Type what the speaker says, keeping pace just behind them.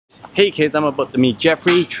Hey kids, I'm about to meet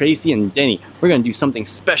Jeffrey, Tracy, and Denny. We're gonna do something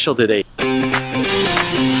special today.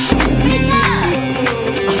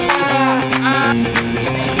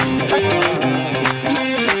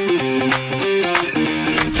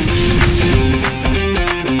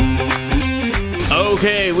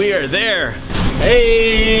 Okay, we are there.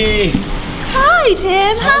 Hey! Hi,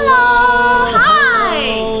 Tim. Hello.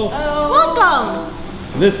 Hi.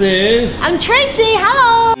 Welcome. This is... I'm Tracy.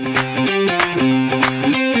 Hello.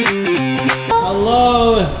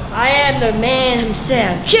 Hello! I am the man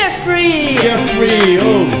himself, Jeffrey. Jeffrey!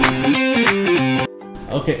 Oh!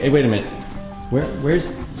 Okay, hey, wait a minute. Where's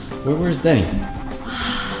Denny?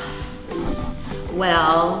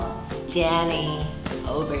 Well, Danny,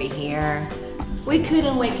 over here. We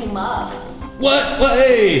couldn't wake him up. What?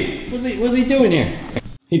 Hey! What's he doing here?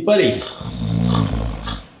 Hey, buddy.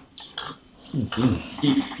 He's in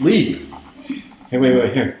deep sleep. Hey,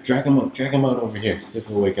 wait, here. Drag him out over here. See if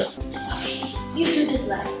he'll wake up. You do this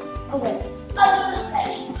leg. Oh, wait. I'll do this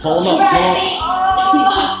leg. Pull him up, pull him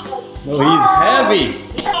up. No, he's heavy.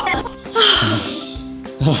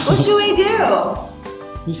 What should we do?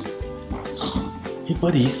 Hey,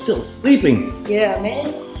 buddy, he's still sleeping. Yeah, man.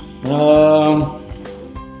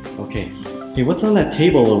 Okay. Hey, what's on that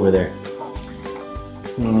table over there?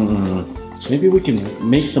 Maybe we can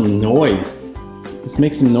make some noise. Let's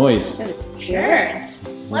make some noise. Sure. There's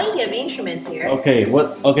plenty of instruments here. Okay,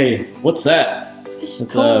 what's that? It's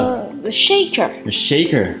called the shaker. The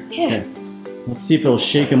shaker? Yeah. Okay. Let's see if it'll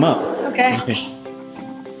shake him up. Okay.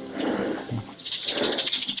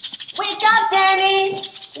 Wake up, Danny!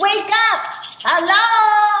 Wake up! Hello!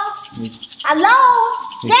 Hello?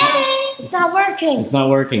 Danny! It's not working. It's not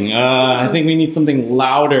working. I think we need something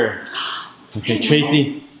louder. Okay,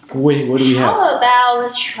 Tracy, wait, what do we have? How about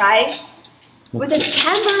let's try with a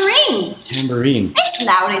tambourine? Tambourine. It's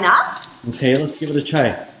loud enough. Okay, let's give it a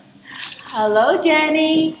try. Hello,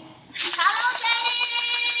 Danny. Hello,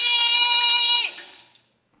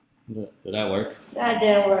 Danny! Did that work? That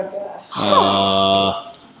didn't work.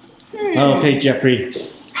 Okay, Jeffrey.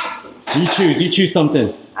 You choose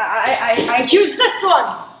something. I choose this one.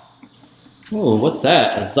 Oh, what's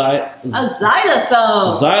that? A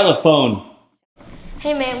xylophone. Xylophone.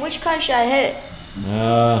 Hey man, which color should I hit?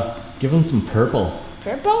 Give him some purple.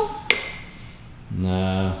 Purple?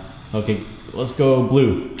 Nah. Okay, let's go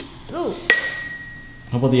blue. Blue.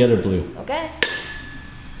 How about the other blue? Okay.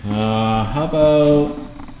 How about...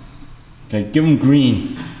 Okay, give him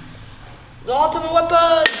green. The ultimate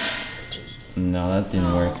weapon. No, that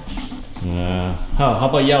didn't work. How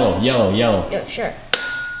about yellow? Yellow. Yeah, sure.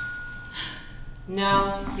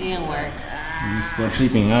 No, didn't work. He's still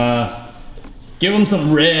sleeping. Give him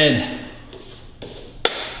some red.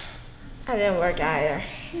 That didn't work either.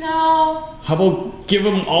 No. How about give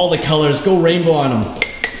him all the colors? Go rainbow on him.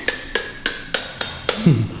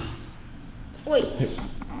 Wait.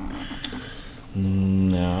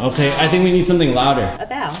 No. Okay, I think we need something louder. A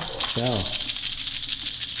bell. Bell.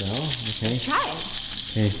 Okay. Try it.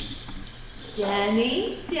 Okay.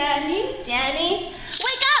 Danny,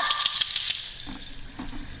 wake up!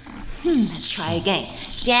 Let's try again.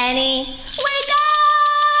 Danny, wake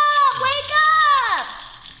up! Wake up!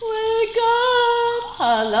 Wake up!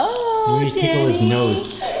 Hello, Maybe tickle his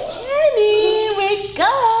nose. Danny, wake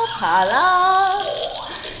up! Hello,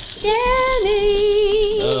 Danny.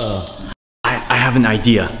 I have an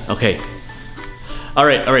idea. Okay. All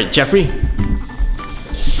right, Jeffrey.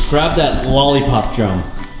 Grab that lollipop drum.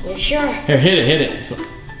 Yeah, sure. Here, hit it.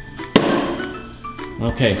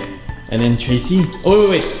 Okay, and then Tracy. Oh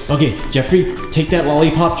wait. Okay, Jeffrey, take that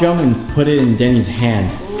lollipop drum and put it in Denny's hand.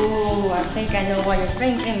 Ooh, I think I know what you're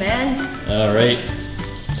thinking, man. All right.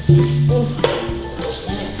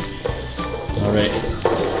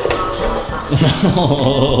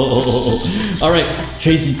 All right,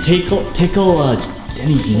 Tracy, tickle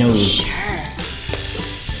Denny's nose. Sure.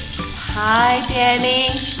 Hi, Denny.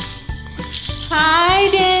 Hi,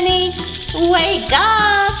 Denny. Wake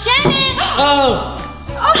up, Denny. Oh,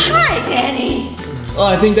 Hi, Denny.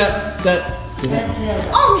 I think that.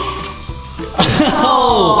 Oh,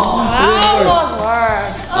 that was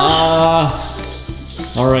worse.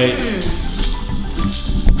 All right.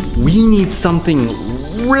 We need something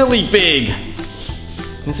really big.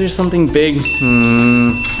 Is there something big?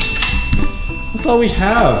 That's all we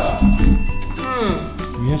have.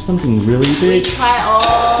 We have something really big. Try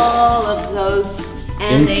all of those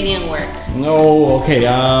and they didn't work. No, okay,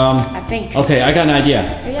 I think. Okay, I got an idea.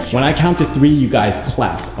 Yeah, sure. When I count to 3, you guys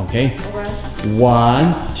clap, okay? Okay.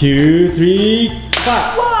 1, 2, 3,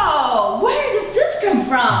 clap! Whoa! Where does this come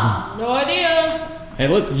from? No idea. Hey,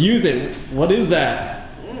 let's use it. What is that?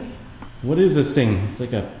 What is this thing? It's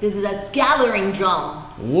like a... This is a gathering drum.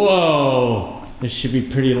 Whoa! This should be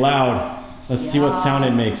pretty loud. Let's see what sound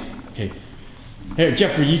it makes. Okay. Here,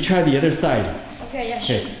 Jeffrey, you try the other side. Okay, yeah,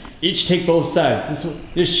 sure. Okay. Each take both sides.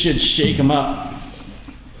 This should shake them up.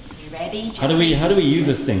 You ready, Jeffrey? How do we use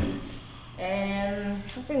this thing? I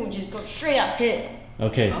think we just go straight up hit.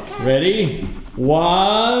 Okay. Ready?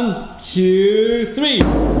 1, 2, 3.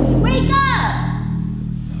 Wake up!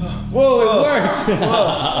 Whoa, it worked!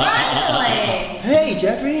 Finally! Hey,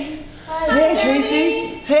 Jeffrey. Hi, Hey, Jeffrey. Tracy.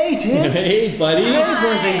 Hey, Tim. Hey, buddy. Hey,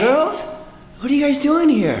 boys and girls. What are you guys doing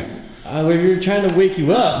here? We were trying to wake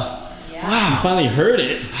you up. Yeah. Wow. You finally heard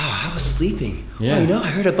it. Wow, I was sleeping. Yeah. Well, you know, I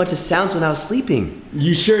heard a bunch of sounds when I was sleeping.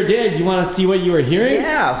 You sure did. You want to see what you were hearing?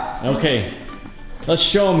 Yeah. Okay. Let's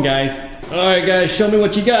show them, guys. All right, guys. Show me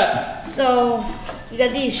what you got. So, you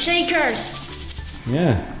got these shakers.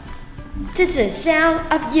 Yeah. This is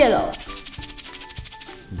sound of yellow.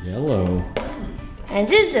 Yellow. And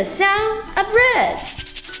this is the sound of red.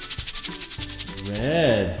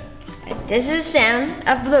 Red. And this is sound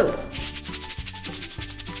of blue.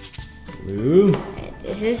 Blue. And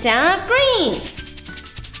this is sound of green.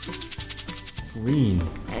 Green.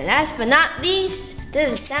 And last but not least,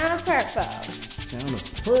 this is sound of purple. Sound of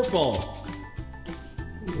purple.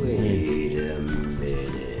 Wait a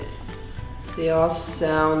minute. They all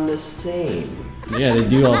sound the same. Yeah, they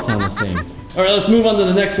do all sound the same. All right, let's move on to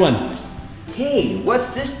the next one. Hey, what's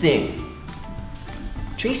this thing?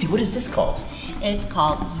 Tracy, what is this called? It's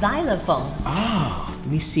called xylophone. Oh, let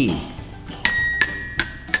me see.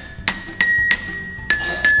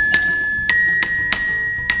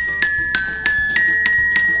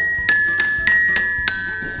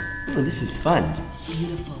 Oh, this is fun. It's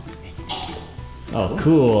beautiful. Oh,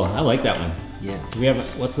 cool. I like that one. Yeah. Do we have,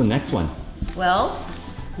 what's the next one? Well,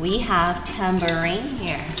 we have tambourine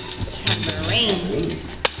here. Tambourine.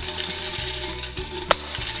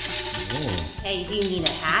 Oh. Hey, if you need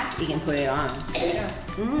a hat, you can put it on.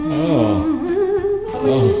 Oh. What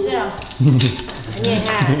will you sell? I need a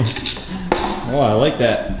hat. Oh, I like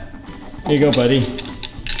that. Here you go, buddy.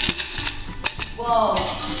 Whoa.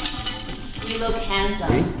 You look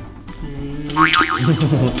handsome.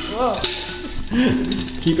 Whoa.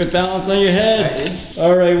 Keep it balanced on your head.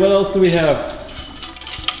 All right, what else do we have?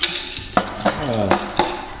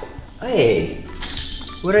 Hey,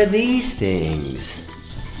 what are these things?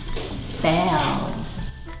 Bell.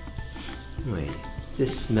 Wait,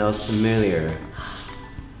 this smells familiar.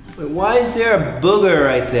 Wait, why is there a booger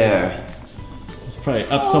right there? It's probably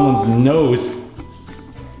up someone's nose.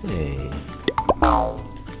 Hey.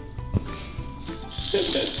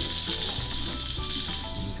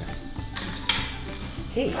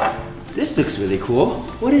 Hey, this looks really cool.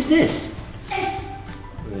 What is this?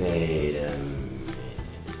 Wait a minute.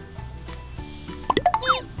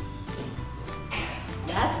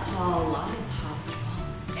 That's called lollipop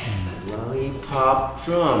drum. Lollipop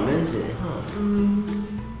drum, is it, huh?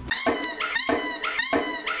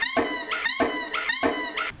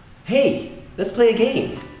 Hey, let's play a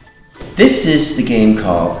game. This is the game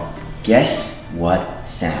called Guess What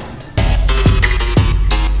Sound.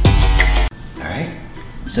 Alright?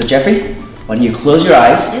 So Jeffrey, why don't you close your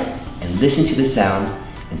eyes and listen to the sound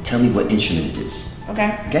and tell me what instrument it is.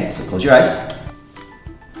 Okay. Okay, so close your eyes.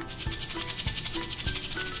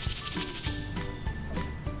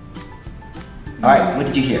 Alright, what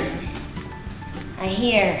did you hear? I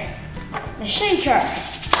hear the shaker.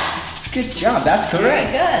 Good job, that's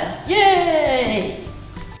correct. Good. Yay!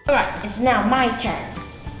 Alright, it's now my turn.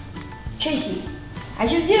 Tracy, I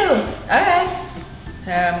choose you. Okay.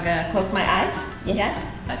 So I'm gonna close my eyes? Yes.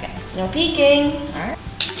 Okay. No peeking. Alright.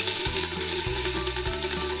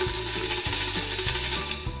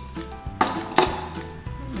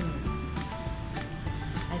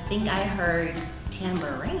 I think I heard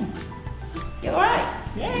tambourine. You're right.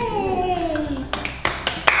 Yay!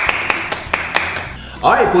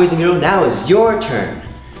 Alright, boys and girls, now is your turn.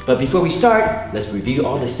 But before we start, let's review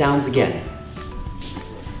all the sounds again.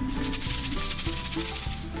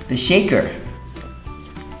 The shaker.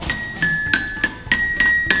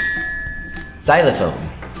 Xylophone.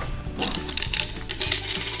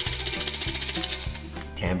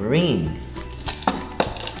 Tambourine.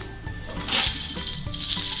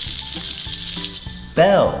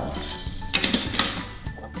 Bells.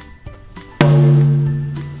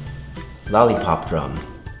 Lollipop drum.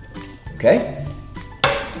 Okay?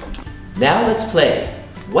 Now let's play.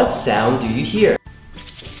 What sound do you hear?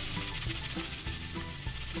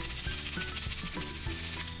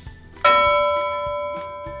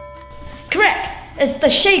 Correct. It's the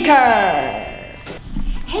shaker.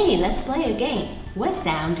 Hey, let's play a game. What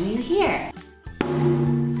sound do you hear?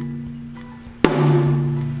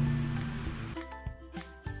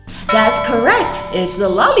 That's correct. It's the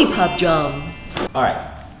lollipop drum. All right,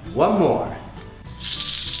 one more.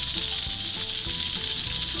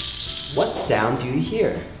 What sound do you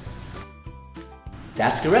hear?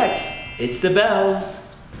 That's correct. It's the bells.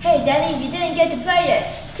 Hey, Denny, you didn't get to play it.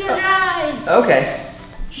 Close your eyes. Okay.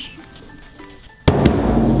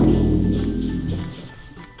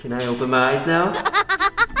 Can I open my eyes now?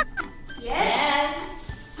 Yes.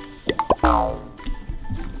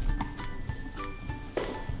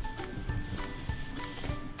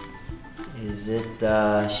 Is it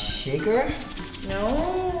the shaker?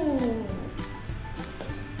 No.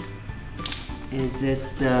 Is it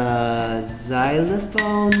the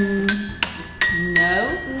xylophone?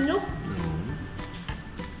 No. Nope.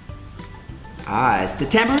 Ah, it's the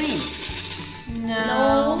tambourine.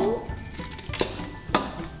 No.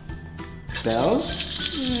 Bells?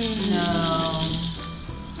 No.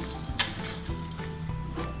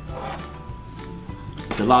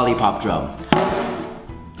 It's the lollipop drum.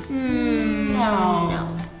 No.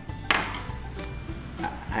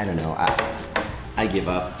 I don't know. I give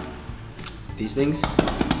up. These things?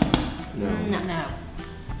 No. No.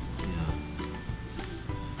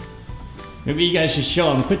 Maybe you guys should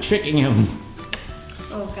show him. Quit tricking him.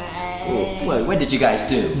 Okay. What did you guys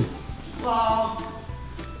do? Well,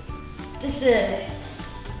 this is.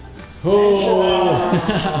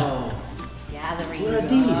 Oh. Gathering What are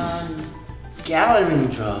drums. these? Gathering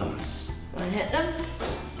drums. Wanna hit them?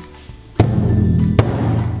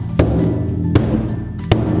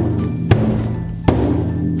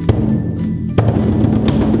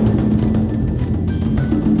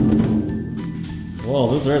 Whoa,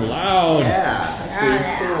 those are loud. Yeah, that's pretty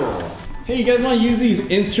cool. Hey, you guys want to use these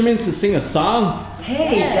instruments to sing a song?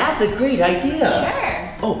 Hey, that's a great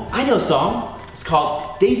idea. Sure. Oh, I know a song. It's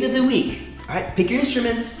called Days of the Week. All right, pick your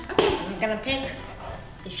instruments. I'm gonna pick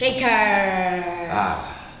the shaker.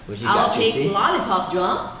 What you I'll got, pick JC? lollipop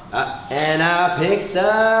drum. And I'll pick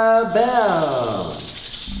the bell.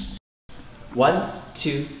 1,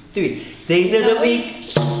 2, 3. Days of the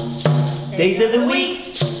week. Days of the week.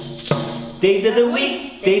 Days of the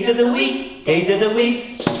week. Days of the week. Days of the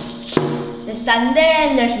week. There's Sunday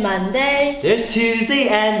and there's Monday. There's Tuesday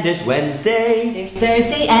and there's Wednesday. There's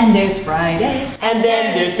Thursday and there's Friday. And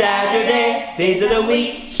then there's Saturday. Days of the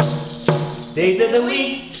week. Days of the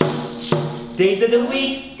week. Days of the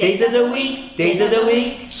week. Days of the week. Days of the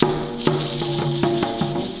week.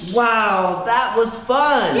 Wow, that was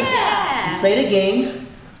fun. Yeah. We played a game.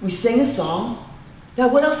 We sang a song. Now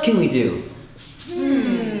what else can we do?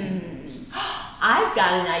 I've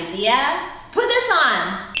got an idea. Put this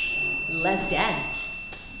on. Let's dance.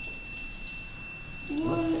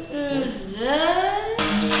 What is this?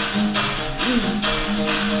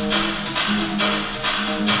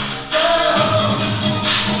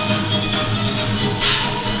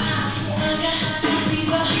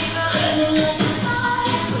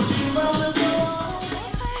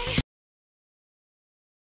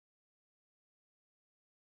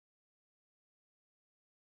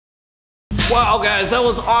 Wow, guys, that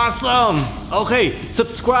was awesome. Okay,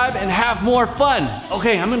 subscribe and have more fun.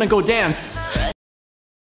 Okay, I'm gonna go dance.